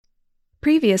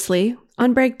Previously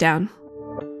on Breakdown.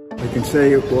 I can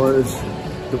say it was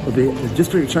the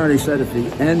district attorney said at the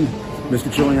end,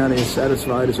 Mr. Giuliani has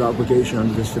satisfied his obligation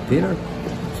under the subpoena.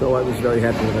 So I was very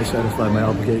happy that I satisfied my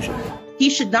obligation.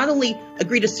 He should not only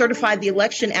agree to certify the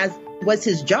election as was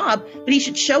his job, but he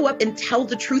should show up and tell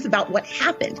the truth about what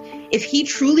happened. If he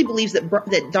truly believes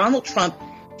that Donald Trump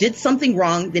did something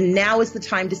wrong, then now is the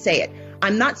time to say it.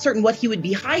 I'm not certain what he would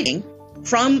be hiding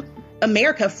from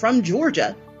America, from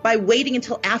Georgia, by waiting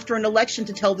until after an election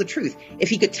to tell the truth. If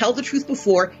he could tell the truth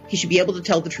before, he should be able to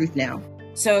tell the truth now.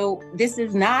 So this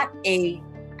is not a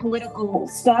political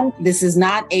stunt. This is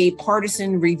not a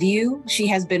partisan review. She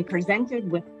has been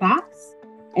presented with facts,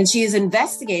 and she is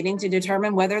investigating to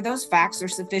determine whether those facts are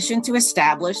sufficient to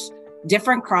establish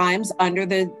different crimes under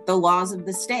the laws of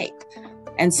the state.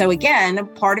 And so again,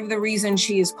 part of the reason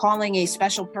she is calling a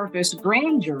special purpose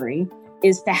grand jury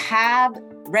is to have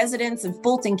residents of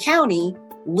Fulton County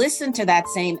listen to that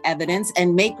same evidence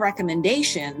and make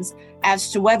recommendations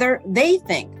as to whether they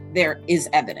think there is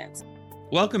evidence.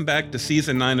 Welcome back to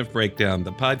Season 9 of Breakdown,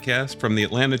 the podcast from the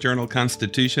Atlanta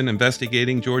Journal-Constitution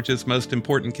investigating Georgia's most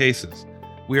important cases.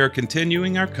 We are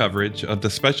continuing our coverage of the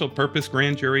special purpose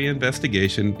grand jury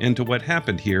investigation into what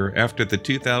happened here after the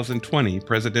 2020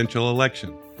 presidential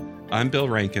election. I'm Bill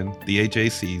Rankin, the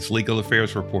AJC's legal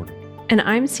affairs reporter. And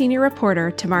I'm senior reporter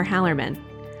Tamar Hallerman.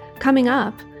 Coming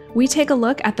up, we take a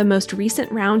look at the most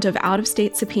recent round of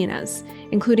out-of-state subpoenas,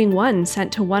 including one sent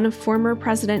to one of former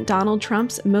President Donald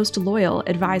Trump's most loyal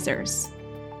advisors.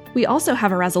 We also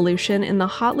have a resolution in the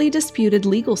hotly disputed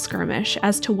legal skirmish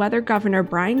as to whether Governor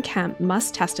Brian Kemp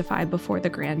must testify before the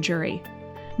grand jury.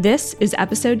 This is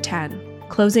Episode 10,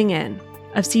 Closing In,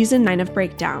 of Season 9 of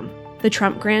Breakdown, the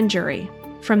Trump Grand Jury,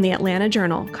 from the Atlanta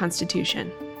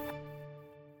Journal-Constitution.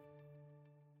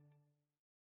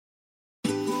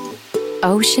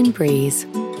 Ocean breeze,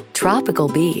 tropical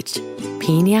beach,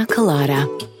 pina colada.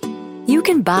 You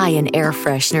can buy an air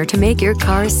freshener to make your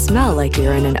car smell like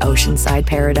you're in an oceanside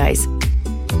paradise.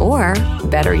 Or,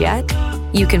 better yet,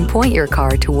 you can point your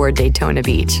car toward Daytona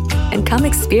Beach and come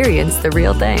experience the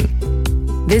real thing.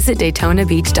 Visit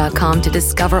DaytonaBeach.com to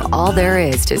discover all there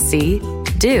is to see,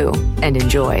 do, and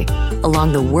enjoy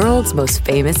along the world's most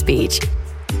famous beach.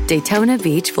 Daytona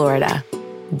Beach, Florida.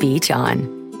 Beach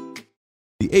on.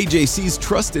 The AJC's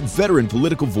trusted veteran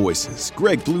political voices,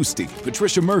 Greg Bluestein,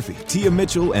 Patricia Murphy, Tia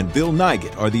Mitchell, and Bill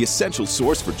Nygaard are the essential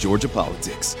source for Georgia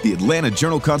politics. The Atlanta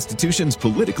Journal-Constitution's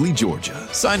Politically Georgia.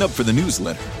 Sign up for the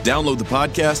newsletter, download the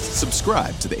podcast,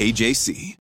 subscribe to the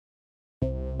AJC.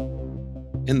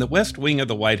 In the West Wing of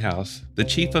the White House, the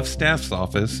Chief of Staff's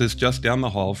office is just down the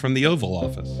hall from the Oval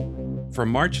Office. From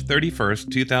March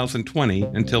 31st, 2020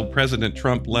 until President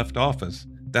Trump left office,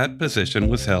 that position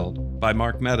was held by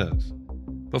Mark Meadows.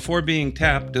 Before being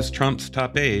tapped as Trump's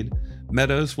top aide,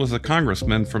 Meadows was a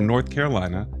congressman from North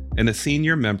Carolina and a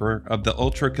senior member of the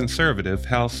ultra-conservative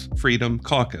House Freedom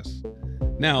Caucus.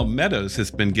 Now, Meadows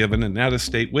has been given an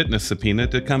out-of-state witness subpoena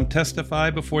to come testify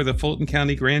before the Fulton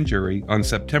County grand jury on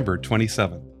September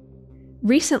 27th.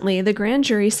 Recently, the grand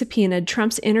jury subpoenaed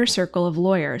Trump's inner circle of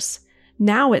lawyers.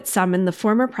 Now it summoned the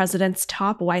former president's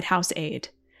top White House aide.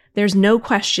 There's no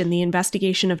question the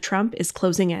investigation of Trump is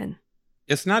closing in.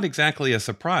 It's not exactly a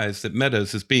surprise that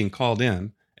Meadows is being called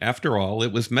in. After all,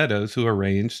 it was Meadows who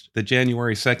arranged the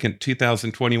January 2nd,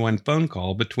 2021 phone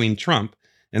call between Trump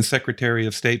and Secretary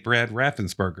of State Brad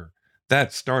Raffensperger.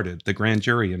 That started the grand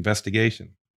jury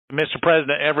investigation. Mr.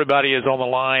 President, everybody is on the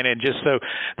line, and just so,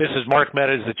 this is Mark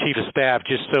Meadows, the Chief of Staff,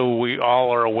 just so we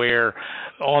all are aware,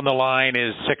 on the line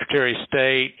is Secretary of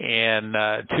State and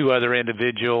two other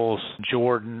individuals,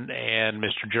 Jordan and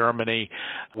Mr. Germany.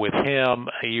 With him,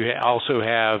 you also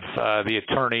have the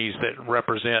attorneys that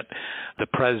represent the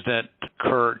President,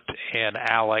 Kurt and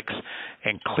Alex,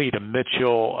 and Cleta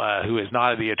Mitchell, who is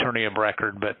not the attorney of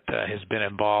record, but has been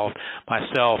involved,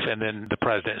 myself, and then the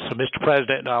President. So, Mr.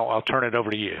 President, I'll turn it over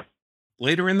to you.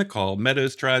 Later in the call,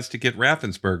 Meadows tries to get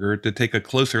Raffensperger to take a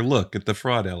closer look at the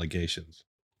fraud allegations.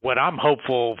 What I'm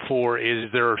hopeful for is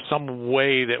there some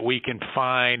way that we can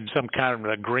find some kind of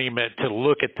an agreement to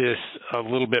look at this a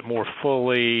little bit more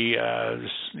fully.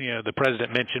 The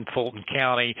president mentioned Fulton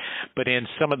County, but in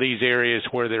some of these areas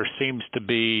where there seems to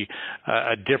be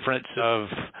a difference of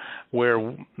where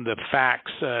the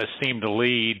facts seem to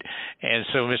lead. And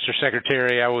so, Mr.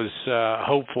 Secretary, I was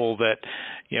hopeful that,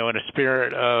 in a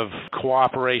spirit of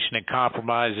cooperation and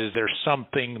compromises, there's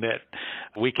something that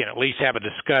we can at least have a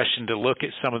discussion to look at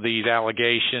some of these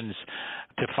allegations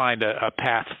to find a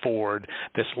path forward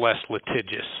that's less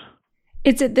litigious.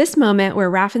 It's at this moment where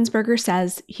Raffensperger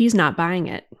says he's not buying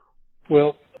it.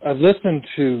 Well, I've listened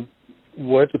to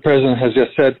what the president has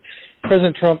just said.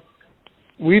 President Trump,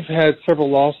 we've had several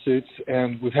lawsuits,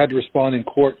 and we've had to respond in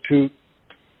court to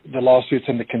the lawsuits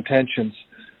and the contentions.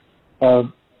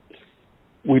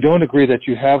 We don't agree that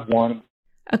you have one.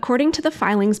 According to the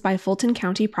filings by Fulton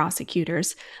County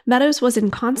prosecutors, Meadows was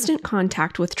in constant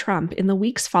contact with Trump in the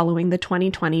weeks following the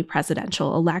 2020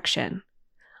 presidential election.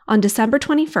 On December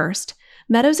 21st,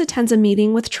 Meadows attends a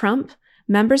meeting with Trump,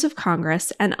 members of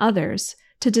Congress, and others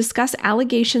to discuss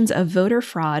allegations of voter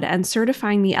fraud and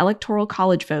certifying the Electoral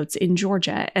College votes in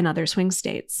Georgia and other swing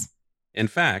states. In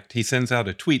fact, he sends out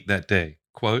a tweet that day,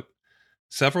 quote,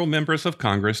 "Several members of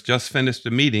Congress just finished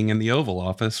a meeting in the Oval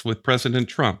Office with President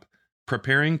Trump,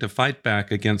 preparing to fight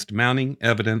back against mounting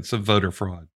evidence of voter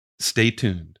fraud. Stay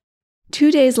tuned."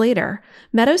 2 days later,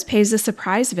 Meadows pays a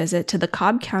surprise visit to the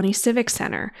Cobb County Civic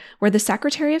Center, where the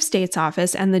Secretary of State's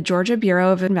office and the Georgia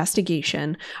Bureau of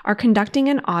Investigation are conducting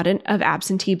an audit of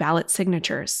absentee ballot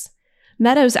signatures.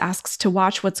 Meadows asks to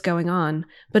watch what's going on,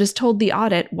 but is told the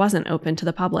audit wasn't open to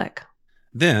the public.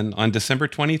 Then, on December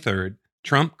 23rd,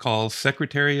 Trump calls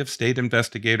Secretary of State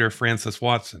investigator Frances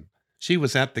Watson. She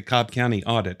was at the Cobb County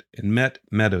audit and met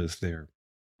Meadows there.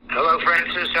 Hello,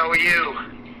 Frances. How are you?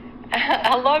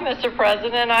 Hello, Mr.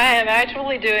 President. I am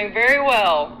actually doing very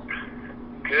well.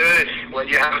 Good. Well,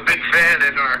 you have a big fan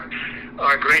in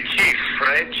our great chief,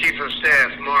 right? Chief of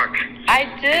Staff, Mark. I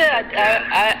did.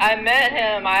 I met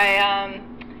him.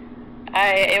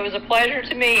 It was a pleasure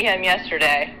to meet him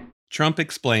yesterday. Trump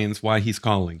explains why he's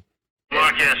calling.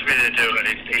 Mark asked me to do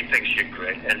it. He thinks you're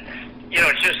great. And,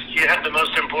 it's just, you have the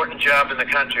most important job in the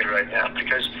country right now,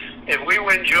 because if we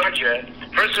win Georgia,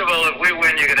 first of all, if we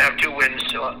win, you're going to have 2 wins.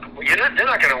 They're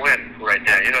not going to win right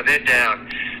now. They're down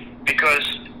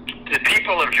because the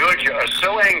people of Georgia are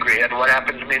so angry at what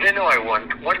happened to me. They know I won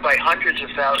by hundreds of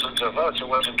thousands of votes. It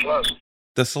wasn't close.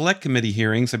 The Select Committee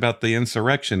hearings about the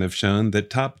insurrection have shown that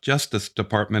top Justice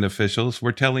Department officials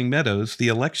were telling Meadows the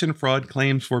election fraud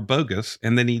claims were bogus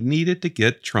and that he needed to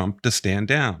get Trump to stand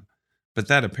down. But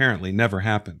that apparently never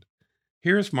happened.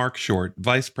 Here's Mark Short,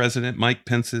 Vice President Mike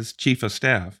Pence's Chief of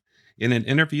Staff, in an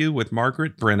interview with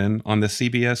Margaret Brennan on the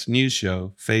CBS News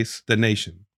show Face the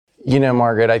Nation.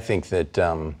 Margaret, I think that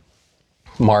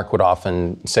Mark would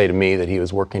often say to me that he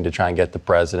was working to try and get the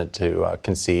president to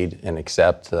concede and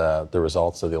accept the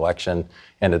results of the election.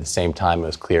 And at the same time, it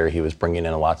was clear he was bringing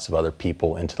in lots of other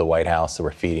people into the White House that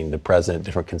were feeding the president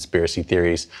different conspiracy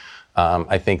theories.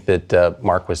 I think that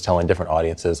Mark was telling different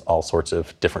audiences all sorts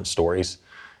of different stories.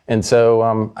 And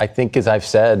so I think, as I've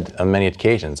said on many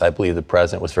occasions, I believe the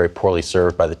president was very poorly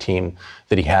served by the team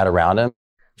that he had around him.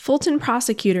 Fulton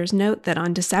prosecutors note that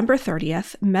on December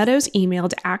 30th, Meadows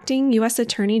emailed acting U.S.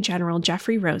 Attorney General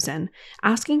Jeffrey Rosen,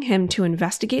 asking him to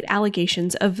investigate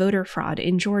allegations of voter fraud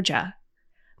in Georgia.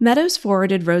 Meadows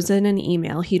forwarded Rosen an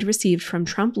email he'd received from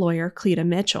Trump lawyer Cleta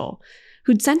Mitchell,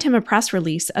 who'd sent him a press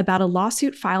release about a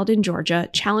lawsuit filed in Georgia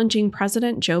challenging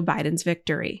President Joe Biden's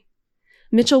victory.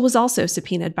 Mitchell was also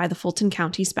subpoenaed by the Fulton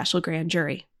County Special Grand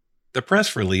Jury. The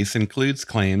press release includes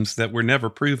claims that were never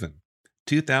proven.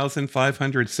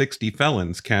 2,560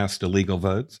 felons cast illegal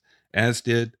votes, as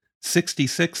did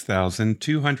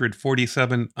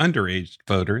 66,247 underage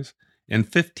voters and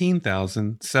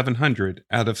 15,700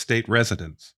 out-of-state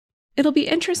residents. It'll be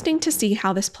interesting to see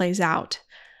how this plays out.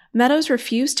 Meadows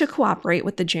refused to cooperate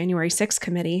with the January 6th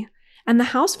committee, and the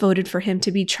House voted for him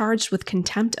to be charged with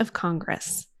contempt of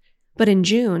Congress. But in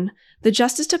June, the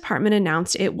Justice Department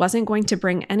announced it wasn't going to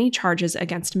bring any charges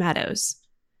against Meadows.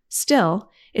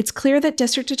 Still, it's clear that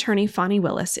District Attorney Fani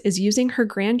Willis is using her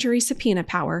grand jury subpoena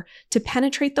power to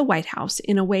penetrate the White House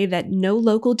in a way that no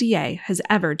local DA has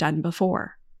ever done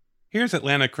before. Here's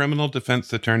Atlanta criminal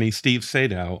defense attorney Steve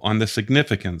Sadow on the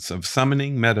significance of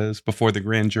summoning Meadows before the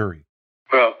grand jury.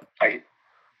 Well,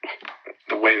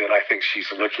 the way that I think she's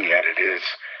looking at it is,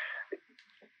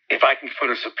 if I can put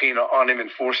a subpoena on him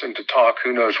and force him to talk,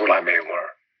 who knows what I may learn.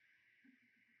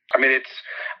 I mean,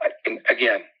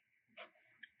 again,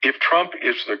 if Trump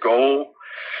is the goal,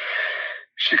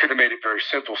 she could have made it very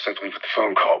simple simply with the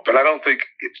phone call. But I don't think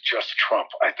it's just Trump.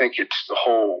 I think it's the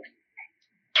whole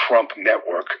Trump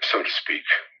network, so to speak,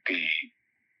 the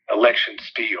election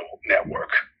steal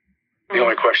network. The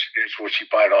only question is, will she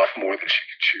bite off more than she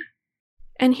can chew?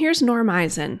 And here's Norm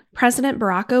Eisen, President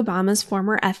Barack Obama's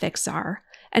former ethics czar,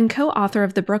 and co-author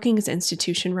of the Brookings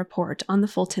Institution report on the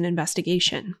Fulton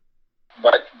investigation.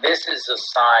 But this is a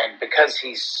sign, because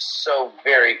he's so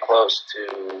very close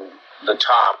to the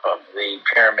top of the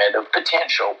pyramid of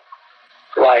potential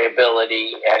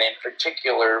liability, and in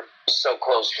particular, so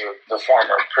close to the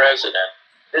former president,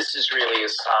 this is really a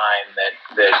sign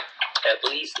that at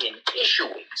least in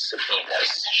issuing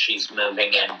subpoenas, she's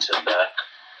moving into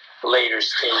the later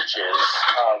stages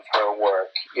of her work.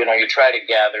 You know, you try to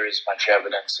gather as much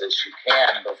evidence as you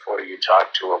can before you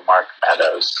talk to a Mark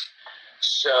Meadows.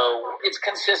 So it's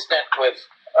consistent with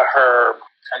her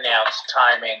announced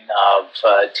timing of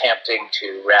attempting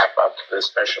to wrap up the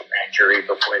special grand jury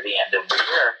before the end of the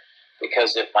year,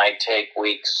 because it might take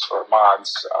weeks or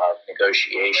months of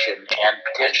negotiation and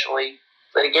potentially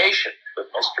litigation with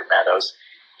Mr. Meadows.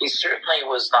 He certainly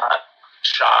was not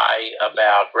shy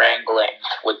about wrangling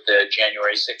with the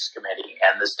January 6th committee,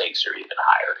 and the stakes are even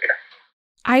higher here.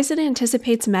 Eisen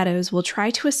anticipates Meadows will try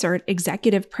to assert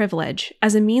executive privilege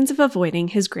as a means of avoiding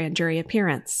his grand jury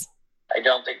appearance. I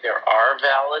don't think there are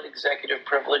valid executive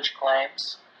privilege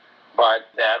claims, but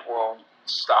that won't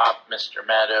stop Mr.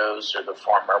 Meadows or the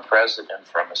former president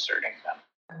from asserting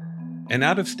them. An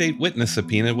out-of-state witness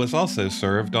subpoena was also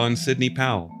served on Sidney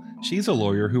Powell. She's a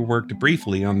lawyer who worked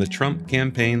briefly on the Trump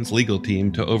campaign's legal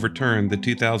team to overturn the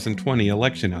 2020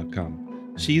 election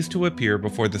outcome. She's to appear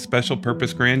before the special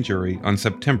purpose grand jury on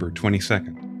September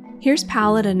 22nd. Here's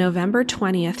Powell at a November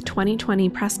 20th, 2020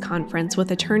 press conference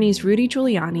with attorneys Rudy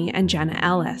Giuliani and Jenna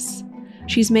Ellis.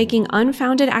 She's making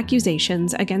unfounded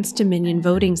accusations against Dominion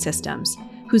voting systems,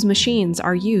 whose machines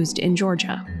are used in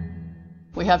Georgia.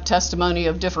 We have testimony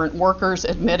of different workers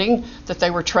admitting that they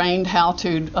were trained how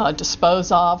to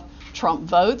dispose of Trump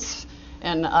votes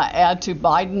and add to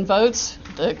Biden votes.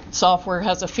 The software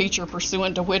has a feature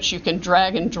pursuant to which you can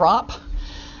drag and drop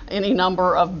any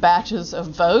number of batches of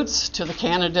votes to the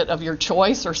candidate of your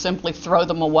choice or simply throw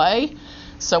them away.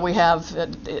 So we have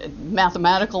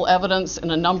mathematical evidence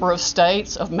in a number of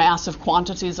states of massive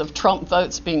quantities of Trump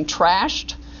votes being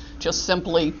trashed, just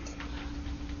simply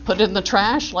put in the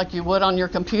trash like you would on your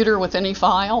computer with any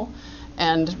file,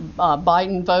 and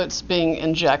Biden votes being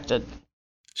injected.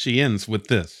 She ends with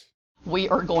this. We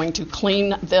are going to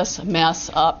clean this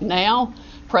mess up now.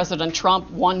 President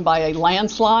Trump won by a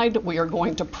landslide. We are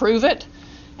going to prove it,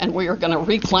 and we are going to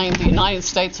reclaim the United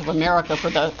States of America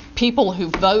for the people who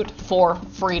vote for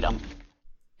freedom.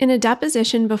 In a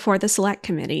deposition before the Select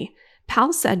Committee,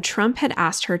 Powell said Trump had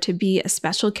asked her to be a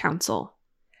special counsel.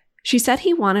 She said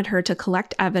he wanted her to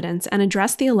collect evidence and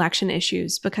address the election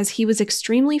issues because he was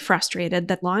extremely frustrated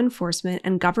that law enforcement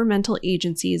and governmental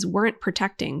agencies weren't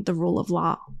protecting the rule of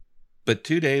law. But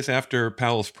 2 days after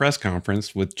Powell's press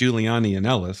conference with Giuliani and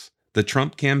Ellis, the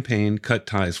Trump campaign cut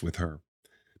ties with her.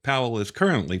 Powell is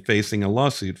currently facing a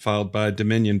lawsuit filed by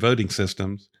Dominion Voting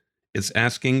Systems. It's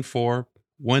asking for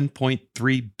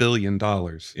 $1.3 billion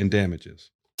in damages.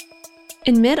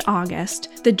 In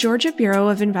mid-August, the Georgia Bureau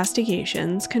of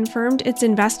Investigations confirmed it's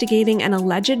investigating an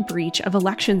alleged breach of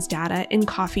elections data in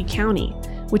Coffee County,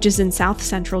 which is in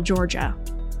south-central Georgia.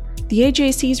 The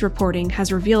AJC's reporting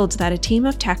has revealed that a team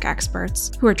of tech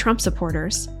experts, who are Trump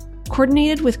supporters,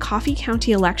 coordinated with Coffee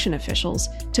County election officials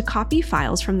to copy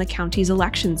files from the county's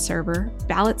election server,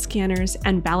 ballot scanners,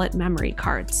 and ballot memory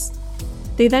cards.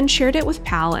 They then shared it with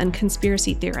Powell and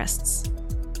conspiracy theorists.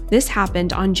 This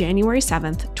happened on January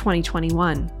 7th,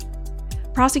 2021.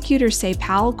 Prosecutors say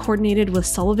Powell coordinated with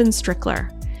Sullivan Strickler,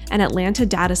 an Atlanta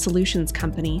data solutions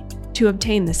company, to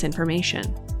obtain this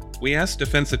information. We asked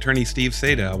defense attorney Steve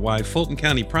Sadow why Fulton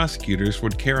County prosecutors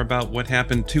would care about what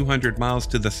happened 200 miles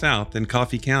to the south in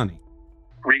Coffee County.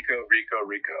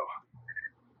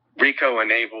 RICO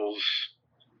enables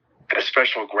a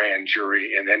special grand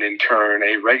jury and then in turn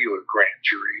a regular grand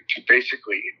jury to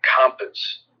basically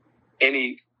encompass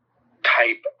any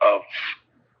type of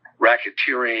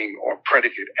racketeering or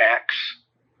predicate acts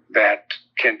that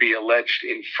can be alleged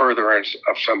in furtherance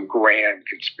of some grand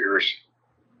conspiracy.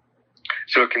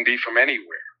 So it can be from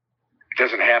anywhere. It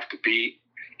doesn't have to be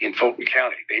in Fulton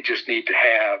County. They just need to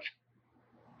have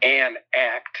an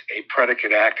act, a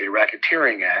predicate act, a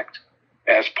racketeering act,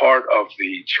 as part of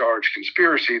the charged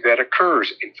conspiracy that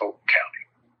occurs in Fulton County.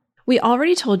 We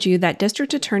already told you that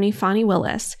District Attorney Fani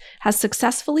Willis has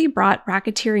successfully brought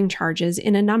racketeering charges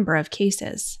in a number of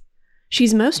cases.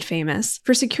 She's most famous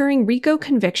for securing RICO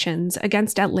convictions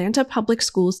against Atlanta Public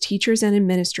Schools teachers and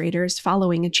administrators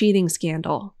following a cheating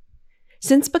scandal.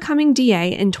 Since becoming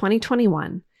DA in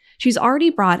 2021, she's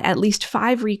already brought at least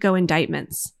 5 RICO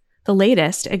indictments, the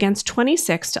latest against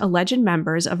 26 alleged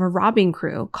members of a robbing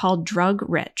crew called Drug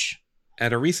Rich.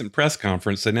 At a recent press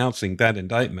conference announcing that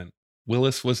indictment,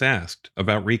 Willis was asked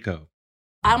about RICO.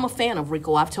 I'm a fan of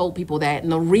RICO. I've told people that.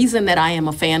 And the reason that I am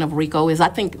a fan of RICO is I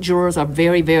think jurors are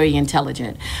very, very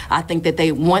intelligent. I think that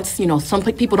some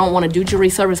people don't want to do jury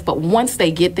service, but once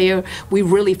they get there, we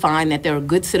really find that there are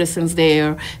good citizens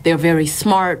there. They're very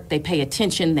smart. They pay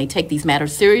attention. They take these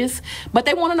matters serious. But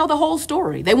they want to know the whole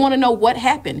story. They want to know what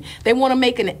happened. They want to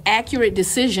make an accurate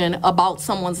decision about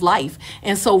someone's life.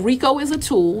 And so RICO is a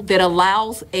tool that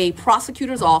allows a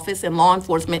prosecutor's office and law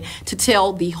enforcement to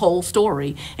tell the whole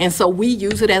story. And so we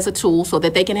use it as a tool so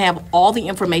that they can have all the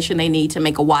information they need to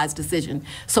make a wise decision.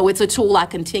 So it's a tool I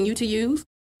continue to use.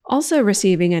 Also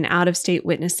receiving an out-of-state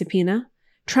witness subpoena,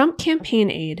 Trump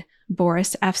campaign aide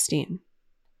Boris Epshteyn.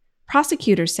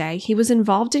 Prosecutors say he was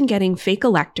involved in getting fake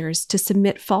electors to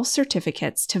submit false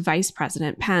certificates to Vice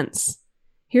President Pence.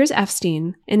 Here's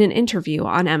Epshteyn in an interview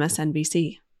on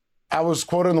MSNBC. I was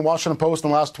quoted in the Washington Post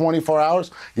in the last 24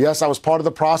 hours. Yes, I was part of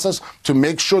the process to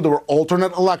make sure there were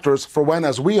alternate electors for when,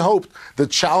 as we hoped, the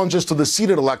challenges to the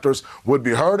seated electors would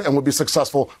be heard and would be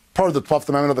successful per the 12th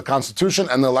Amendment of the Constitution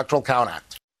and the Electoral Count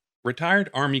Act. Retired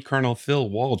Army Colonel Phil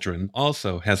Waldron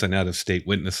also has an out-of-state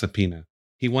witness subpoena.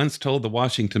 He once told the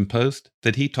Washington Post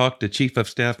that he talked to Chief of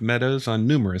Staff Meadows on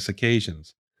numerous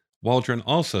occasions. Waldron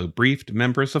also briefed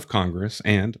members of Congress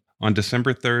and, on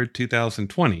December 3,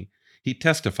 2020, he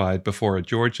testified before a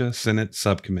Georgia Senate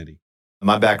subcommittee.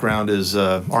 My background is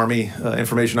Army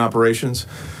information operations,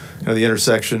 the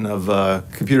intersection of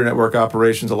computer network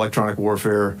operations, electronic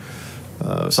warfare,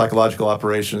 psychological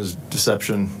operations,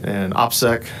 deception, and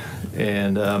OPSEC.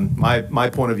 And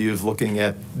my point of view of looking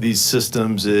at these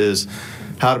systems is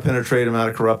how to penetrate them, how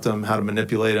to corrupt them, how to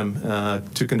manipulate them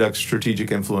to conduct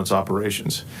strategic influence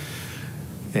operations.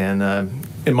 And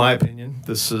in my opinion,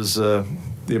 this is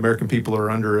the American people are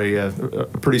under a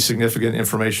pretty significant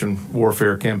information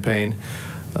warfare campaign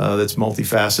that's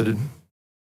multifaceted.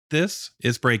 This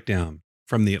is Breakdown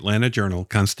from the Atlanta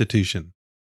Journal-Constitution.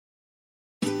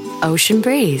 Ocean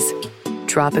breeze,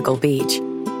 tropical beach.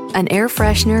 An air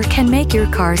freshener can make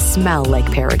your car smell like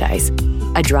paradise.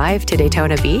 A drive to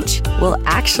Daytona Beach will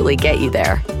actually get you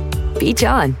there. Beach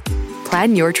on.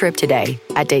 Plan your trip today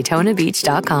at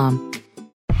DaytonaBeach.com.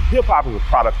 Hip-hop is a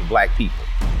product of Black people.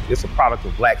 It's a product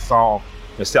of Black song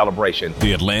and celebration.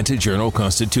 The Atlanta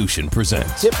Journal-Constitution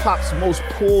presents hip-hop's most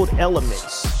pulled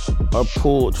elements are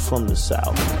pulled from the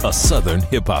South. A Southern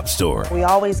hip-hop story. We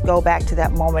always go back to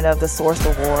that moment of the Source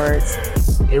Awards.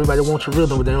 Everybody wants your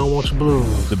rhythm, but they don't want your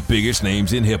blues. The biggest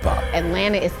names in hip-hop.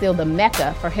 Atlanta is still the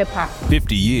mecca for hip-hop.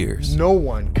 50 years. No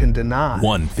one can deny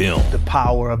one film. The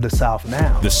power of the South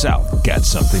now. The South got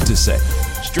something to say.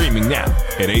 Streaming now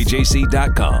at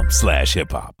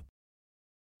ajc.com/hiphop.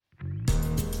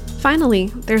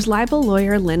 Finally, there's libel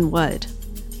lawyer Lin Wood.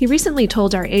 He recently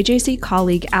told our AJC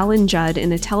colleague Alan Judd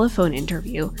in a telephone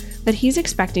interview that he's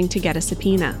expecting to get a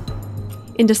subpoena.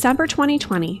 In December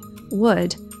 2020,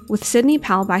 Wood, with Sidney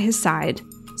Powell by his side,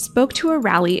 spoke to a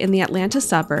rally in the Atlanta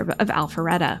suburb of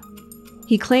Alpharetta.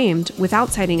 He claimed, without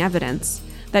citing evidence,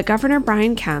 that Governor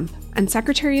Brian Kemp and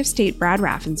Secretary of State Brad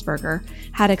Raffensperger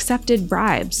had accepted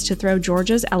bribes to throw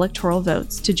Georgia's electoral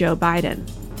votes to Joe Biden.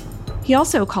 He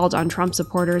also called on Trump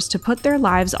supporters to put their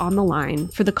lives on the line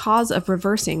for the cause of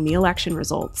reversing the election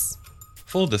results.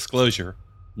 Full disclosure,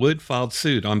 Wood filed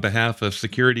suit on behalf of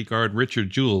security guard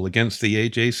Richard Jewell against the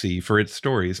AJC for its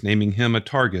stories naming him a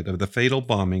target of the fatal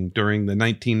bombing during the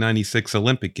 1996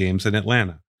 Olympic Games in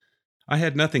Atlanta. I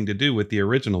had nothing to do with the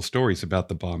original stories about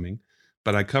the bombing,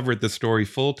 but I covered the story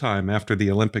full-time after the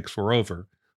Olympics were over,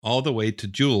 all the way to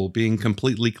Jewell being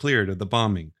completely cleared of the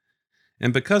bombing.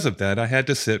 And because of that, I had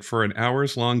to sit for an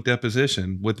hours-long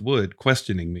deposition with Wood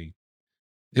questioning me.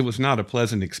 It was not a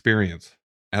pleasant experience,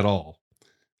 at all.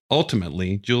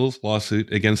 Ultimately, Jewell's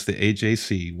lawsuit against the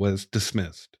AJC was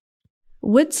dismissed.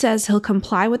 Wood says he'll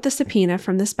comply with the subpoena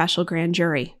from the special grand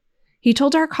jury. He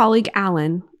told our colleague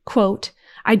Alan, quote,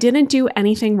 "I didn't do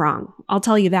anything wrong, I'll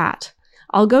tell you that.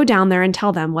 I'll go down there and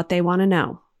tell them what they want to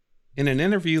know." In an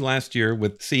interview last year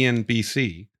with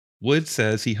CNBC, Wood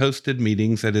says he hosted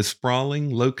meetings at his sprawling,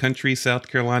 low-country South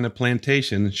Carolina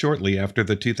plantation shortly after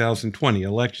the 2020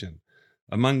 election.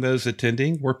 Among those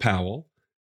attending were Powell,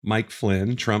 Mike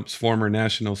Flynn, Trump's former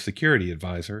national security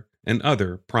advisor, and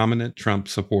other prominent Trump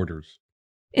supporters.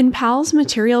 In Powell's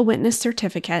material witness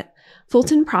certificate,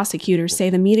 Fulton prosecutors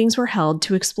say the meetings were held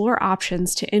to explore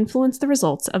options to influence the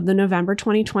results of the November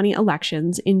 2020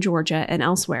 elections in Georgia and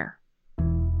elsewhere.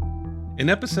 In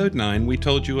Episode 9, we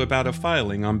told you about a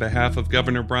filing on behalf of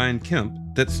Governor Brian Kemp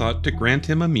that sought to grant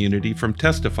him immunity from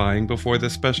testifying before the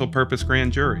special purpose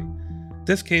grand jury.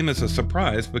 This came as a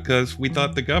surprise because we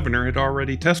thought the governor had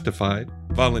already testified,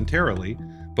 voluntarily,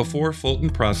 before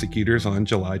Fulton prosecutors on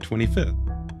July 25th.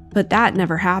 But that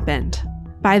never happened.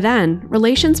 By then,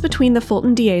 relations between the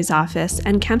Fulton DA's office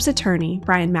and Kemp's attorney,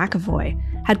 Brian McAvoy,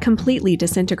 had completely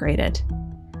disintegrated.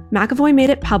 McAvoy made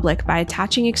it public by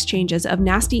attaching exchanges of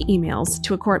nasty emails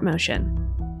to a court motion.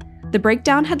 The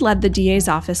breakdown had led the DA's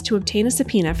office to obtain a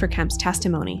subpoena for Kemp's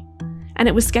testimony, and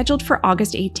it was scheduled for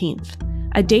August 18th,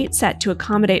 a date set to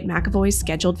accommodate McAvoy's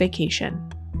scheduled vacation.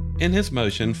 In his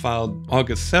motion filed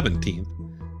August 17th,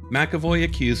 McAvoy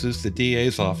accuses the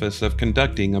DA's office of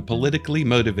conducting a politically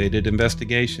motivated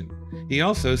investigation. He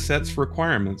also sets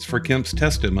requirements for Kemp's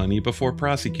testimony before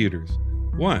prosecutors.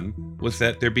 One was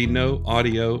that there be no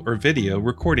audio or video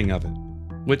recording of it,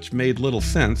 which made little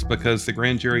sense because the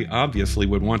grand jury obviously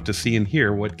would want to see and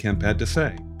hear what Kemp had to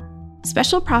say.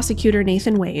 Special Prosecutor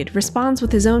Nathan Wade responds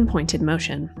with his own pointed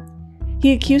motion.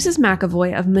 He accuses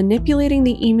McAvoy of manipulating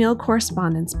the email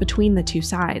correspondence between the two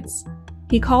sides.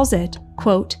 He calls it,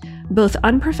 quote, both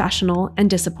unprofessional and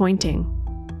disappointing.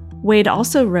 Wade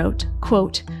also wrote,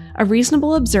 quote, a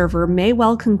reasonable observer may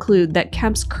well conclude that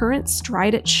Kemp's current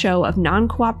strident show of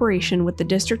non-cooperation with the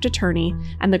district attorney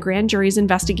and the grand jury's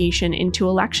investigation into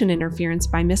election interference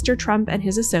by Mr. Trump and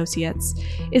his associates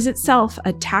is itself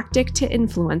a tactic to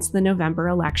influence the November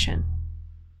election.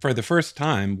 For the first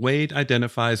time, Wade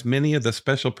identifies many of the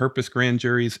special purpose grand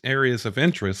jury's areas of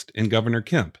interest in Governor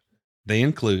Kemp. They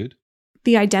include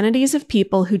the identities of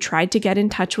people who tried to get in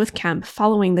touch with Kemp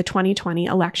following the 2020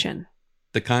 election,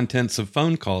 the contents of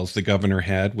phone calls the governor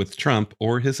had with Trump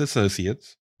or his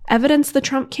associates, evidence the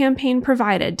Trump campaign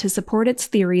provided to support its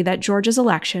theory that Georgia's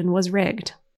election was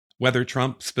rigged, whether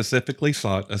Trump specifically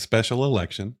sought a special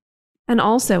election, and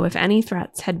also if any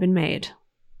threats had been made.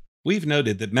 We've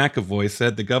noted that McAvoy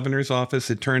said the governor's office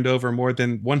had turned over more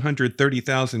than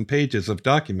 130,000 pages of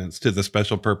documents to the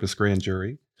special purpose grand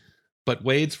jury. But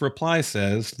Wade's reply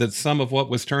says that some of what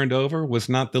was turned over was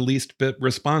not the least bit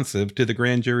responsive to the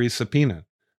grand jury's subpoena.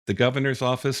 The governor's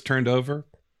office turned over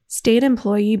state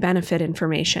employee benefit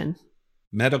information,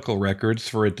 medical records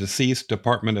for a deceased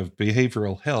Department of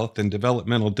Behavioral Health and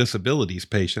Developmental Disabilities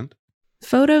patient,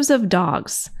 photos of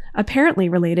dogs, apparently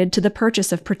related to the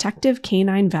purchase of protective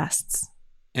canine vests,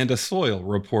 and a soil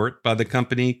report by the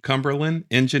company Cumberland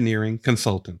Engineering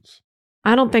Consultants.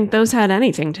 I don't think those had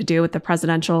anything to do with the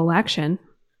presidential election.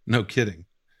 No kidding.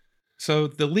 So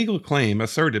the legal claim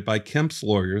asserted by Kemp's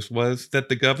lawyers was that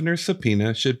the governor's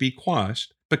subpoena should be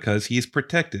quashed because he's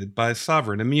protected by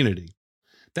sovereign immunity.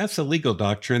 That's a legal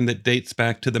doctrine that dates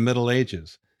back to the Middle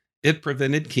Ages. It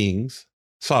prevented kings,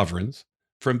 sovereigns,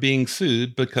 from being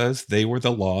sued because they were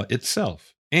the law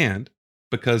itself, and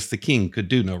because the king could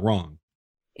do no wrong.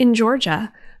 In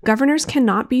Georgia, governors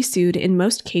cannot be sued in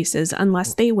most cases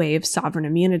unless they waive sovereign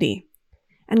immunity.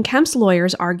 And Kemp's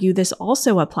lawyers argue this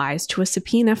also applies to a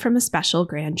subpoena from a special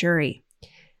grand jury.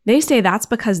 They say that's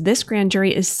because this grand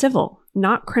jury is civil,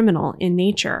 not criminal in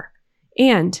nature.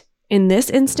 And, in this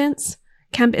instance,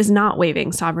 Kemp is not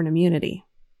waiving sovereign immunity.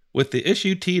 With the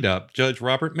issue teed up, Judge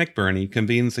Robert McBurney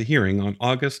convenes a hearing on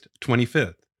August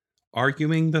 25th.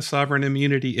 Arguing the sovereign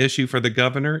immunity issue for the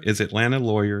governor is Atlanta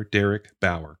lawyer Derek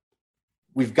Bauer.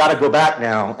 We've got to go back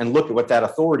now and look at what that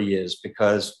authority is,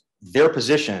 because their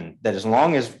position that as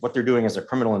long as what they're doing is a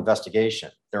criminal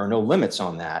investigation, there are no limits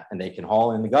on that, and they can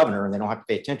haul in the governor and they don't have to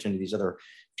pay attention to these other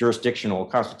jurisdictional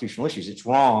constitutional issues. It's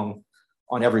wrong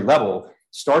on every level,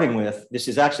 starting with this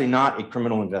is actually not a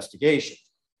criminal investigation.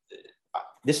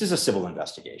 This is a civil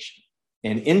investigation.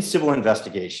 And in civil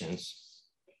investigations,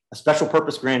 a special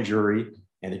purpose grand jury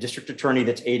and the district attorney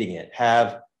that's aiding it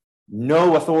have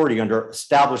no authority under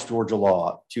established Georgia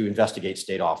law to investigate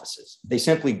state offices. They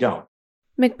simply don't.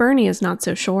 McBurney is not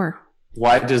so sure.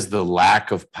 Why does the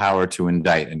lack of power to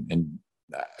indict, and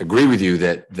I agree with you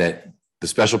that the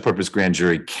special purpose grand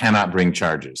jury cannot bring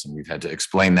charges, and we've had to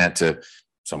explain that to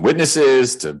some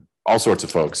witnesses, to all sorts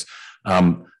of folks.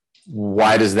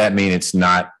 Why does that mean it's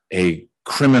not a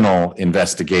criminal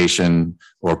investigation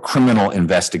or criminal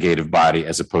investigative body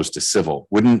as opposed to civil?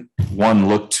 Wouldn't one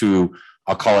look to,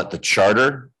 I'll call it the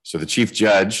charter, so the chief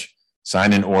judge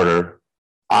signed an order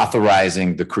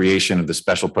authorizing the creation of the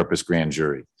special purpose grand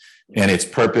jury, and its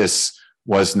purpose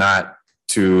was not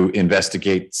to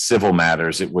investigate civil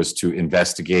matters, it was to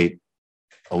investigate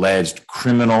alleged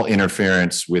criminal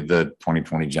interference with the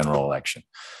 2020 general election.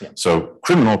 Yeah. So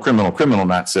criminal,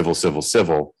 not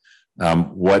civil.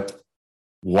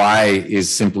 Why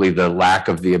is simply the lack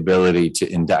of the ability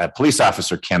to indict? A police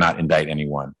officer cannot indict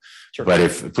anyone. Sure. But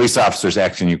if a police officer is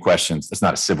asking you questions, that's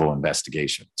not a civil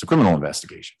investigation. It's a criminal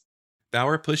investigation.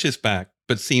 Bauer pushes back,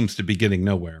 but seems to be getting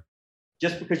nowhere.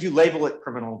 just because you label it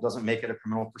criminal doesn't make it a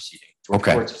criminal proceeding.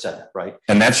 Okay. Courts have said that, right?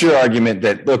 And that's your argument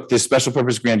that, look, this special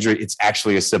purpose grand jury, it's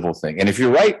actually a civil thing. And if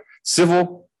you're right,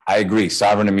 civil, I agree.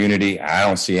 Sovereign immunity, I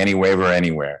don't see any waiver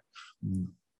anywhere.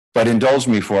 But indulge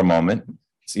me for a moment.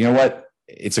 So you know what?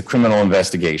 It's a criminal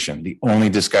investigation. The only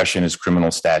discussion is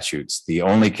criminal statutes. The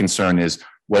only concern is,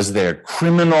 was there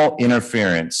criminal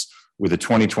interference with the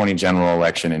 2020 general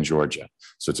election in Georgia?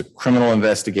 So it's a criminal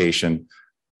investigation.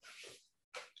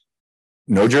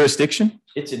 No jurisdiction?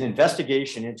 It's an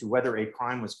investigation into whether a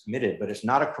crime was committed, but it's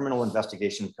not a criminal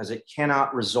investigation because it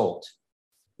cannot result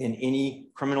in any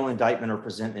criminal indictment or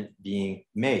presentment being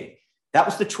made. That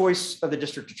was the choice of the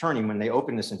district attorney when they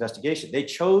opened this investigation. They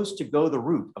chose to go the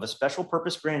route of a special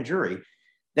purpose grand jury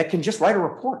that can just write a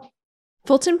report.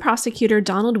 Fulton prosecutor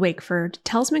Donald Wakeford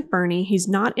tells McBurney he's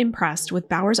not impressed with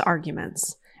Bauer's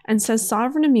arguments and says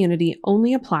sovereign immunity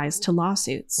only applies to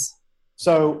lawsuits.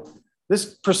 So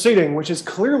this proceeding, which is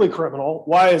clearly criminal,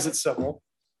 why is it civil?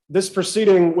 This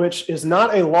proceeding, which is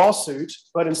not a lawsuit,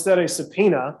 but instead a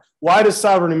subpoena, why does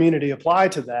sovereign immunity apply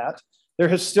to that? There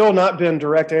has still not been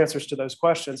direct answers to those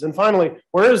questions. And finally,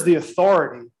 where is the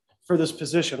authority for this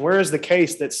position? Where is the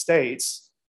case that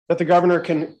states that the governor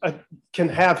can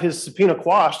have his subpoena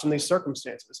quashed in these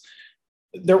circumstances?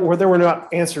 There were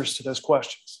not answers to those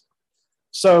questions.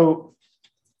 So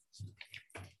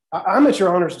I'm at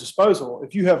your honor's disposal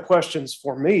if you have questions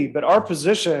for me, but our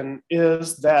position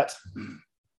is that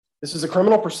this is a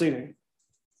criminal proceeding.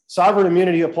 Sovereign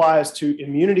immunity applies to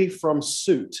immunity from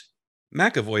suit.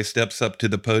 McAvoy steps up to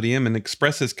the podium and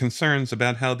expresses concerns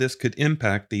about how this could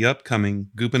impact the upcoming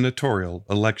gubernatorial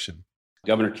election.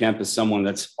 Governor Kemp is someone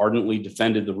that's ardently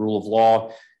defended the rule of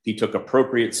law. He took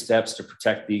appropriate steps to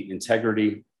protect the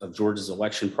integrity of Georgia's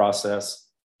election process.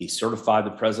 He certified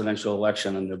the presidential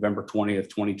election on November 20th,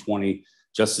 2020,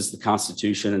 just as the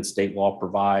Constitution and state law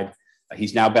provide.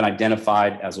 He's now been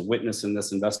identified as a witness in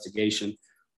this investigation.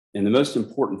 And the most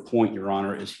important point, Your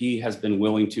Honor, is he has been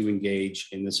willing to engage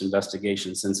in this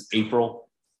investigation since April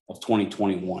of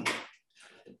 2021.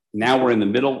 Now we're in the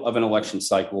middle of an election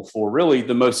cycle for really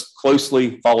the most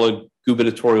closely followed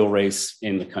gubernatorial race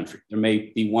in the country. There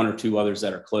may be one or two others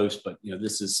that are close, but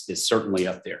this is certainly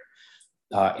up there.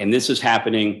 And this is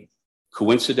happening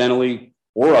coincidentally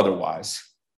or otherwise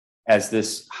as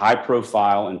this high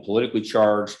profile and politically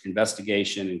charged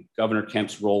investigation and Governor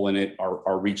Kemp's role in it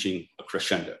are reaching a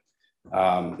crescendo.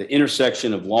 The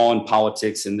intersection of law and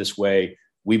politics in this way,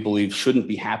 we believe, shouldn't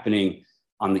be happening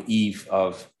on the eve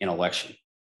of an election.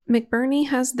 McBurney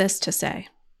has this to say.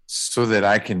 So that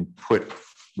I can put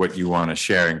what you want to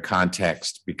share in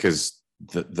context, because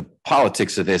the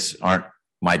politics of this aren't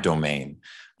my domain.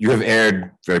 You have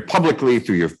aired very publicly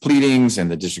through your pleadings,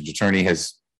 and the district attorney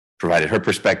has provided her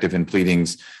perspective in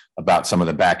pleadings about some of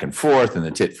the back and forth and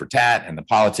the tit for tat and the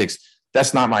politics.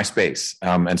 That's not my space.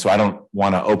 And so I don't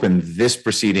want to open this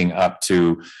proceeding up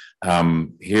to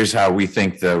here's how we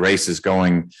think the race is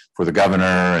going for the governor,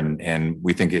 and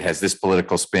we think it has this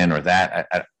political spin or that.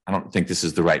 I don't think this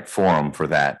is the right forum for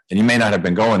that. And you may not have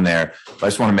been going there, but I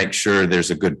just want to make sure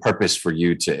there's a good purpose for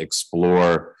you to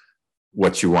explore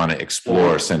what you want to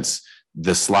explore, since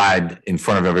the slide in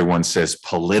front of everyone says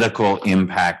political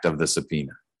impact of the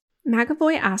subpoena.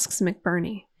 McAvoy asks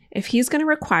McBurney if he's going to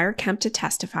require Kemp to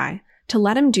testify to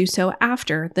let him do so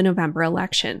after the November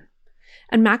election.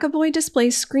 And McAvoy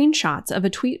displays screenshots of a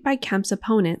tweet by Kemp's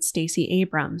opponent, Stacey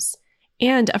Abrams,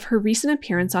 and of her recent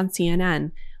appearance on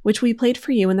CNN, which we played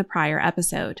for you in the prior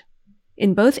episode.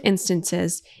 In both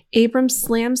instances, Abrams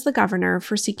slams the governor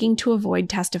for seeking to avoid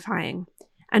testifying.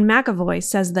 And McAvoy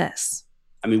says this.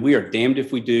 I mean, we are damned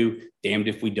if we do, damned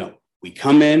if we don't. We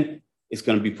come in, it's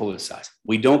going to be politicized.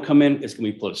 We don't come in, it's going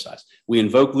to be politicized. We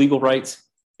invoke legal rights,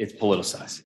 it's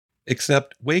politicized.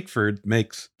 Except Wakeford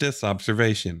makes this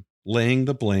observation, laying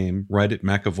the blame right at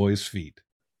McAvoy's feet.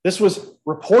 This was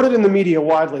reported in the media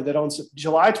widely that on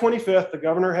July 25th, the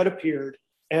governor had appeared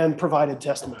and provided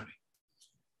testimony.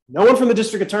 No one from the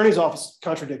district attorney's office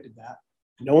contradicted that.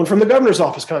 No one from the governor's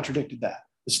office contradicted that.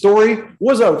 The story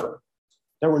was over.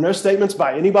 There were no statements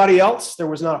by anybody else. There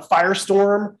was not a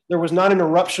firestorm. There was not an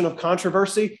eruption of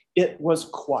controversy. It was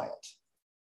quiet.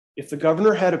 If the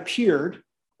governor had appeared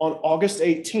on August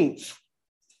 18th,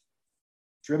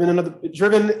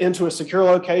 driven into a secure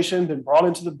location, been brought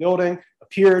into the building,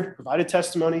 appeared, provided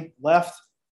testimony, left,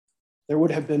 there would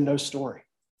have been no story.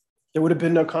 There would have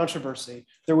been no controversy.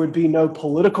 There would be no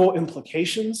political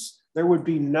implications. There would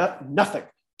be nothing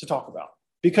to talk about,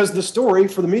 because the story,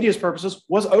 for the media's purposes,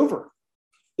 was over.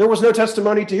 There was no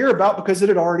testimony to hear about because it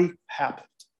had already happened.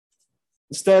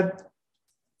 Instead,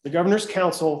 the governor's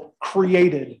counsel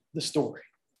created the story.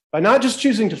 by not just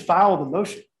choosing to file the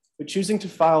motion, but choosing to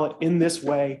file it in this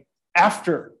way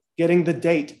after getting the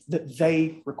date that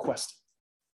they requested.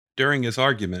 During his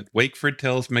argument, Wakeford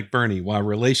tells McBurney why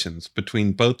relations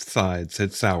between both sides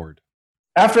had soured.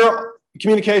 After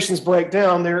communications break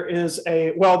down,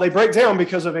 they break down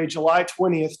because of a July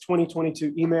 20th,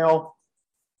 2022 email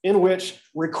in which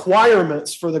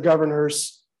requirements for the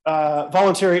governor's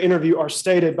voluntary interview are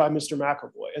stated by Mr.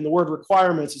 McElroy. And the word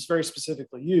requirements is very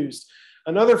specifically used.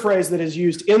 Another phrase that is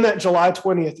used in that July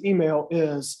 20th email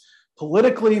is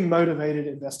politically motivated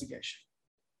investigation.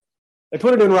 They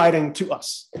put it in writing to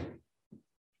us.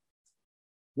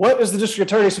 What is the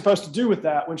district attorney supposed to do with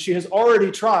that when she has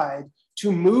already tried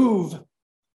to move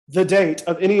the date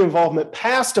of any involvement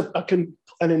past an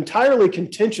entirely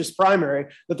contentious primary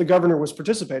that the governor was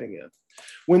participating in?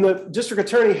 When the district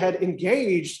attorney had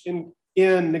engaged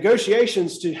in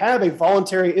negotiations to have a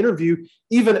voluntary interview,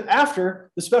 even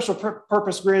after the special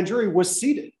purpose grand jury was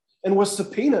seated and was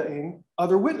subpoenaing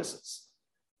other witnesses.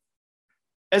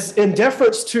 As in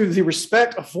deference to the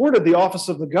respect afforded the office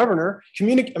of the governor,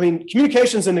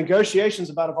 communications and negotiations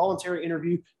about a voluntary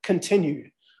interview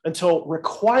continued until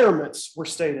requirements were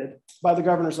stated by the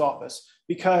governor's office,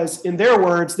 because in their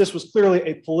words, this was clearly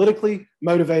a politically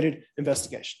motivated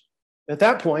investigation. At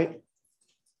that point,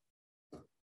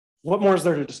 what more is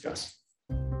there to discuss?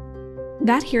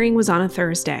 That hearing was on a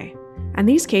Thursday, and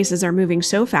these cases are moving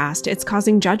so fast it's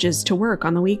causing judges to work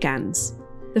on the weekends.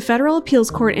 The Federal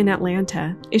Appeals Court in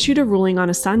Atlanta issued a ruling on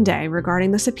a Sunday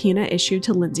regarding the subpoena issued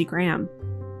to Lindsey Graham.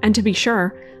 And to be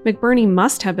sure, McBurney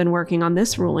must have been working on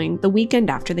this ruling the weekend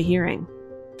after the hearing.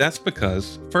 That's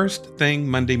because first thing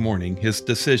Monday morning, his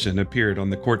decision appeared on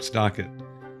the court's docket.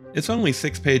 It's only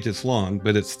 6 pages long,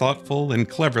 but it's thoughtful and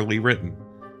cleverly written.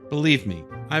 Believe me,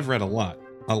 I've read a lot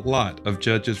of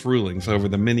judges' rulings over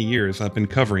the many years I've been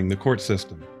covering the court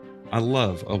system. I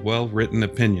love a well-written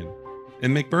opinion,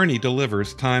 and McBurney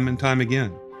delivers time and time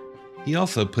again. He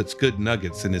also puts good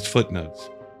nuggets in his footnotes.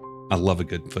 I love a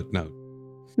good footnote.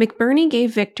 McBurney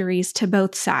gave victories to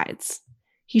both sides.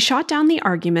 He shot down the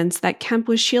arguments that Kemp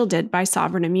was shielded by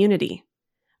sovereign immunity.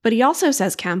 But he also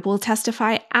says Kemp will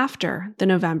testify after the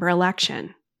November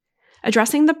election.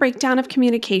 Addressing the breakdown of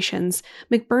communications,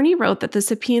 McBurney wrote that the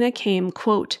subpoena came,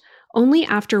 quote, only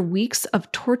after weeks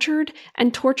of tortured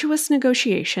and tortuous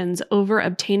negotiations over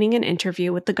obtaining an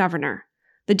interview with the governor,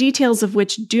 the details of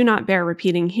which do not bear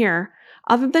repeating here,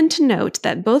 other than to note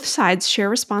that both sides share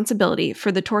responsibility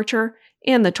for the torture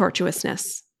and the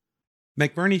tortuousness.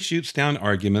 McBurney shoots down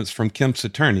arguments from Kemp's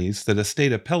attorneys that a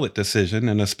state appellate decision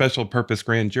in a special purpose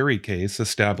grand jury case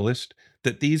established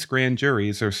that these grand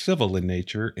juries are civil in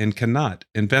nature and cannot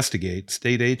investigate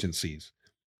state agencies.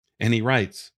 And he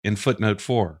writes in footnote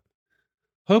 4,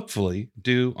 hopefully,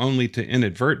 due only to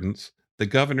inadvertence, the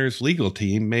governor's legal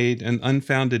team made an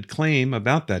unfounded claim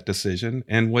about that decision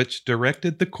and which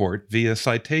directed the court via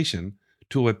citation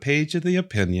to a page of the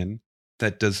opinion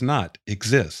that does not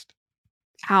exist.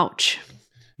 Ouch.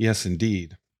 Yes,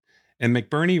 indeed. And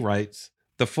McBurney writes,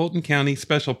 the Fulton County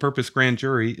Special Purpose Grand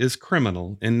Jury is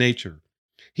criminal in nature.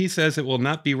 He says it will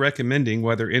not be recommending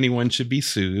whether anyone should be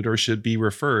sued or should be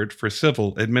referred for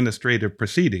civil administrative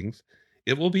proceedings.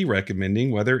 It will be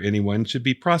recommending whether anyone should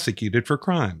be prosecuted for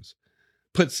crimes.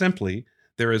 Put simply,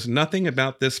 there is nothing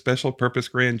about this special purpose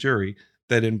grand jury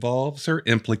that involves or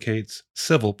implicates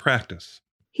civil practice.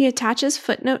 He attaches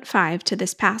footnote 5 to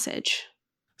this passage.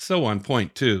 So on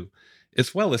point 2,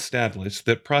 it's well established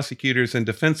that prosecutors and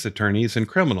defense attorneys in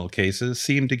criminal cases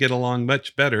seem to get along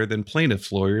much better than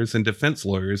plaintiffs' lawyers and defense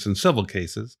lawyers in civil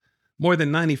cases. More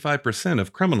than 95%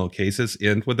 of criminal cases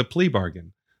end with a plea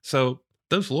bargain, so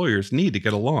those lawyers need to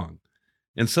get along.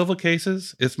 In civil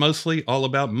cases, it's mostly all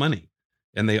about money,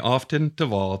 and they often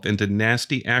devolve into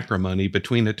nasty acrimony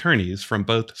between attorneys from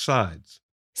both sides.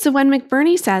 So when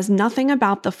McBurney says nothing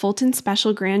about the Fulton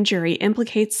Special Grand Jury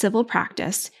implicates civil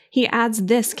practice, he adds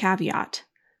this caveat,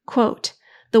 quote,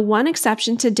 the one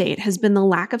exception to date has been the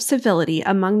lack of civility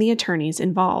among the attorneys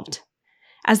involved.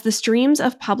 As the streams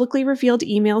of publicly revealed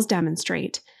emails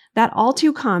demonstrate, that all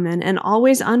too common and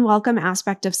always unwelcome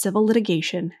aspect of civil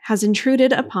litigation has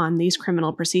intruded upon these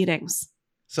criminal proceedings.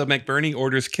 So McBurney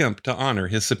orders Kemp to honor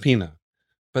his subpoena.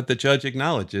 But the judge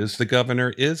acknowledges the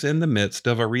governor is in the midst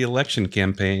of a re-election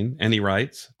campaign, and he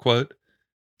writes, quote,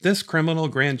 this criminal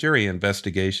grand jury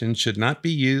investigation should not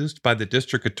be used by the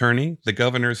district attorney, the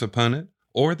governor's opponent,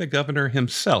 or the governor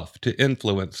himself to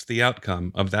influence the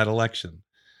outcome of that election.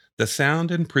 The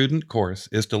sound and prudent course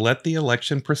is to let the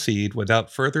election proceed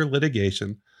without further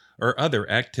litigation or other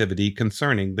activity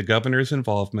concerning the governor's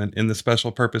involvement in the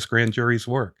special purpose grand jury's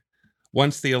work.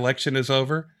 Once the election is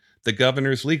over, The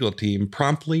governor's legal team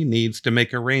promptly needs to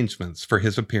make arrangements for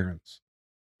his appearance.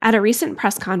 At a recent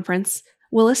press conference,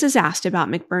 Willis is asked about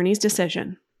McBurney's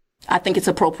decision. I think it's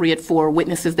appropriate for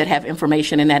witnesses that have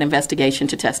information in that investigation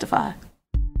to testify.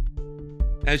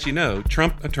 As you know,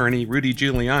 Trump attorney Rudy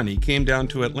Giuliani came down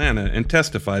to Atlanta and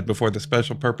testified before the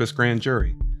special purpose grand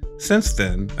jury. Since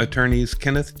then, attorneys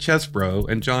Kenneth Chesebro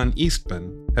and John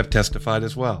Eastman have testified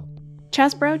as well.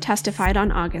 Chesebro testified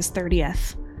on August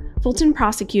 30th. Fulton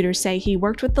prosecutors say he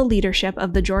worked with the leadership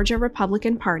of the Georgia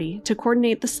Republican Party to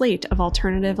coordinate the slate of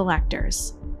alternative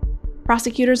electors.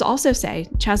 Prosecutors also say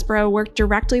Chesebro worked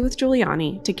directly with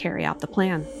Giuliani to carry out the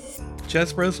plan.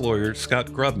 Chesebro's lawyer,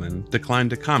 Scott Grubman, declined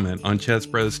to comment on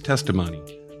Chesebro's testimony,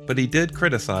 but he did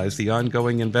criticize the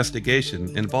ongoing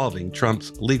investigation involving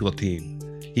Trump's legal team.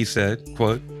 He said,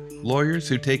 quote, "Lawyers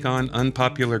who take on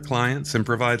unpopular clients and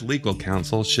provide legal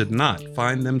counsel should not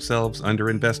find themselves under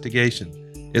investigation.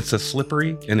 It's a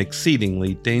slippery and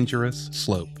exceedingly dangerous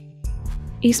slope."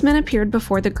 Eastman appeared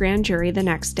before the grand jury the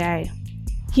next day.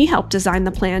 He helped design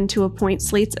the plan to appoint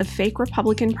slates of fake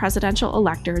Republican presidential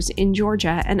electors in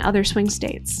Georgia and other swing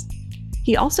states.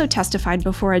 He also testified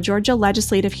before a Georgia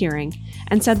legislative hearing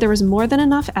and said there was more than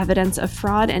enough evidence of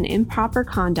fraud and improper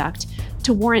conduct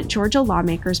to warrant Georgia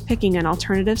lawmakers picking an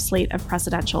alternative slate of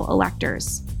presidential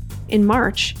electors. In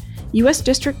March, U.S.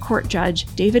 District Court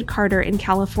Judge David Carter in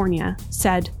California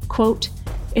said, quote,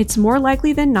 "It's more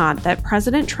likely than not that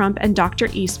President Trump and Dr.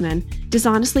 Eastman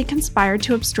dishonestly conspired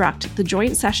to obstruct the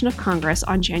joint session of Congress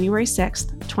on January 6,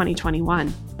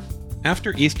 2021.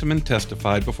 After Eastman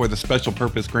testified before the special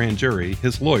purpose grand jury,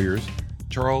 his lawyers,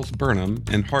 Charles Burnham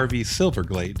and Harvey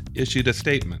Silverglate, issued a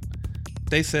statement.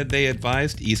 They said they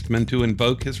advised Eastman to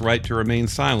invoke his right to remain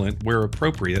silent where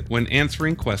appropriate when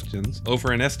answering questions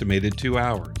over an estimated 2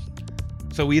 hours.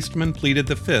 So Eastman pleaded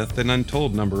the fifth an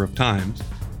untold number of times,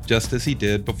 just as he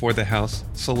did before the House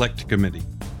Select Committee.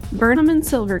 Burnham and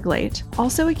Silverglate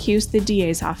also accused the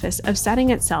DA's office of setting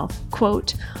itself,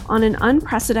 quote, "on an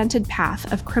unprecedented path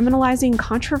of criminalizing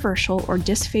controversial or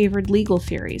disfavored legal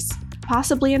theories,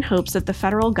 possibly in hopes that the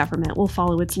federal government will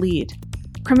follow its lead.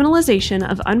 Criminalization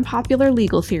of unpopular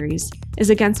legal theories is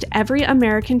against every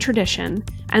American tradition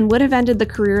and would have ended the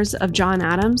careers of John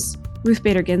Adams, Ruth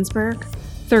Bader Ginsburg,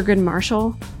 Thurgood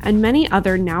Marshall, and many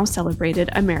other now celebrated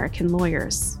American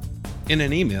lawyers." In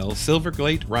an email,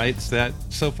 Silverglate writes that,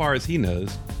 so far as he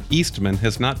knows, Eastman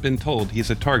has not been told he's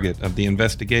a target of the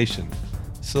investigation.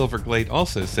 Silverglate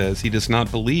also says he does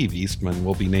not believe Eastman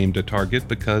will be named a target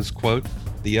because, quote,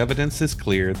 "the evidence is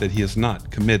clear that he has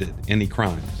not committed any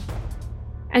crimes."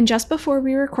 And just before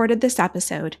we recorded this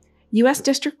episode, U.S.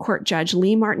 District Court Judge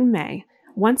Lee Martin May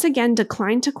once again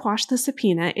declined to quash the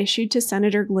subpoena issued to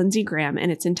Senator Lindsey Graham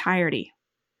in its entirety.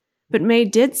 But May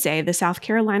did say the South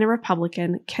Carolina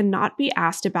Republican cannot be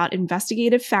asked about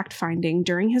investigative fact-finding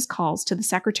during his calls to the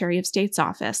Secretary of State's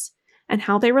office and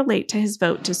how they relate to his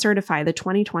vote to certify the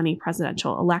 2020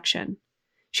 presidential election.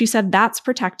 She said that's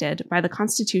protected by the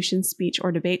Constitution's speech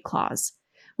or debate clause,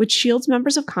 which shields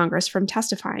members of Congress from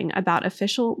testifying about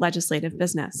official legislative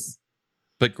business.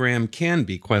 But Graham can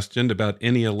be questioned about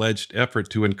any alleged effort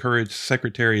to encourage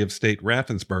Secretary of State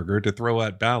Raffensperger to throw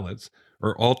out ballots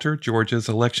or alter Georgia's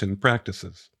election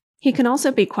practices. He can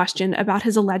also be questioned about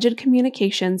his alleged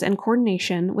communications and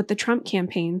coordination with the Trump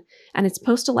campaign and its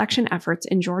post-election efforts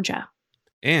in Georgia.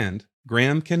 And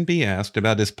Graham can be asked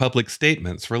about his public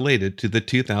statements related to the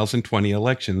 2020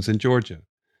 elections in Georgia.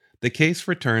 The case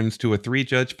returns to a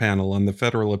 3-judge panel on the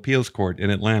Federal Appeals Court in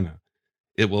Atlanta.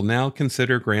 It will now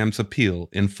consider Graham's appeal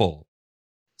in full.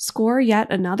 Score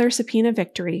yet another subpoena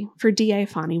victory for DA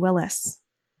Fani Willis.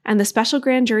 And the special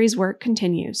grand jury's work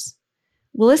continues.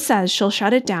 Willis says she'll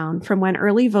shut it down from when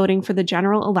early voting for the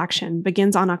general election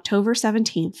begins on October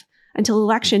 17th until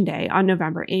Election Day on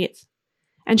November 8th.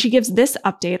 And she gives this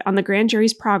update on the grand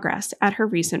jury's progress at her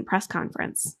recent press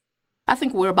conference. I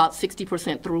think we're about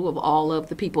 60% through of all of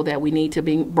the people that we need to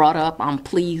be brought up. I'm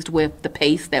pleased with the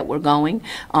pace that we're going.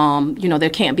 There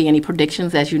can't be any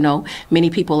predictions. As you know, many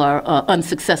people are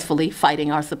unsuccessfully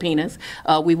fighting our subpoenas.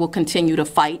 We will continue to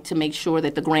fight to make sure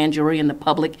that the grand jury and the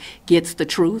public gets the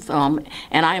truth. And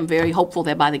I am very hopeful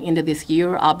that by the end of this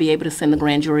year, I'll be able to send the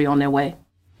grand jury on their way.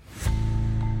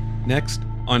 Next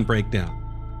on Breakdown.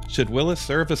 Should Willis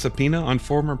serve a subpoena on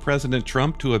former President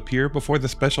Trump to appear before the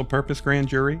special purpose grand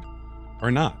jury? Or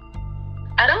not?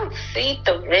 I don't see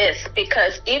the risk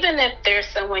because even if there's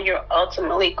someone you're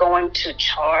ultimately going to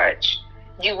charge,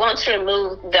 you want to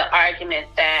remove the argument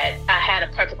that I had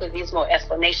a perfectly reasonable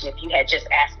explanation if you had just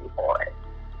asked me for it.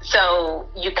 So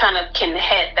you kind of can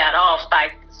head that off by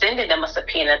sending them a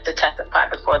subpoena to testify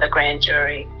before the grand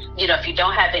jury. If you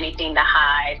don't have anything to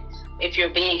hide, if you're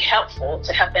being helpful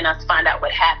to helping us find out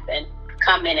what happened,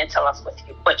 come in and tell us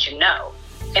what you know.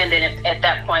 And then if at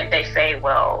that point they say,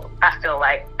 well, I feel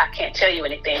like I can't tell you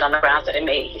anything on the grounds that it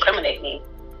may incriminate me,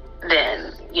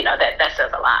 then, that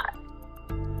says a lot.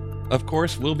 Of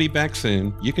course, we'll be back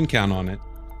soon. You can count on it.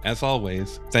 As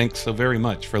always, thanks so very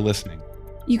much for listening.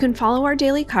 You can follow our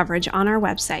daily coverage on our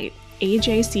website,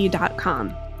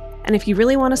 ajc.com. And if you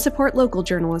really want to support local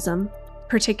journalism,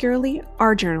 particularly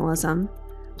our journalism,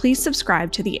 please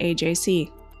subscribe to the AJC.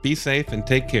 Be safe and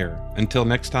take care. Until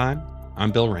next time,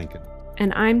 I'm Bill Rankin.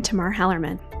 And I'm Tamar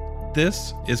Hallerman.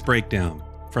 This is Breakdown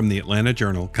from the Atlanta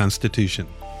Journal-Constitution.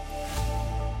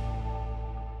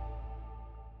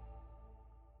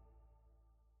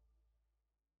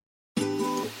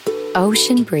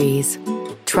 Ocean breeze,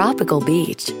 tropical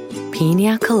beach,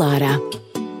 pina colada.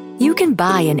 You can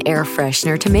buy an air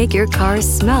freshener to make your car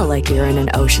smell like you're in an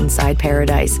oceanside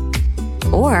paradise.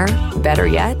 Or, better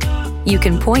yet, you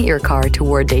can point your car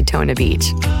toward Daytona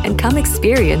Beach and come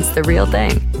experience the real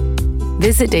thing.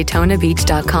 Visit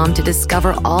DaytonaBeach.com to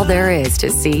discover all there is to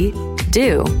see,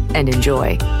 do, and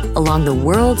enjoy along the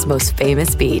world's most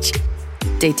famous beach,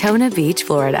 Daytona Beach,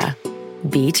 Florida.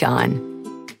 Beach on.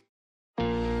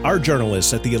 Our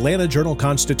journalists at the Atlanta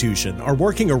Journal-Constitution are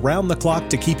working around the clock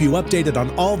to keep you updated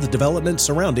on all the developments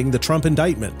surrounding the Trump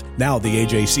indictment. Now the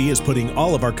AJC is putting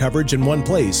all of our coverage in one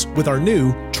place with our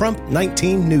new Trump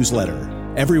 19 newsletter.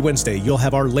 Every Wednesday, you'll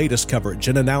have our latest coverage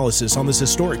and analysis on this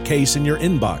historic case in your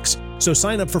inbox. So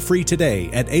sign up for free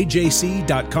today at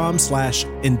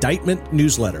ajc.com/indictment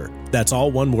newsletter. That's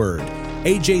all one word.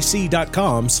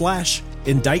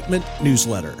 ajc.com/indictment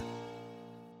newsletter.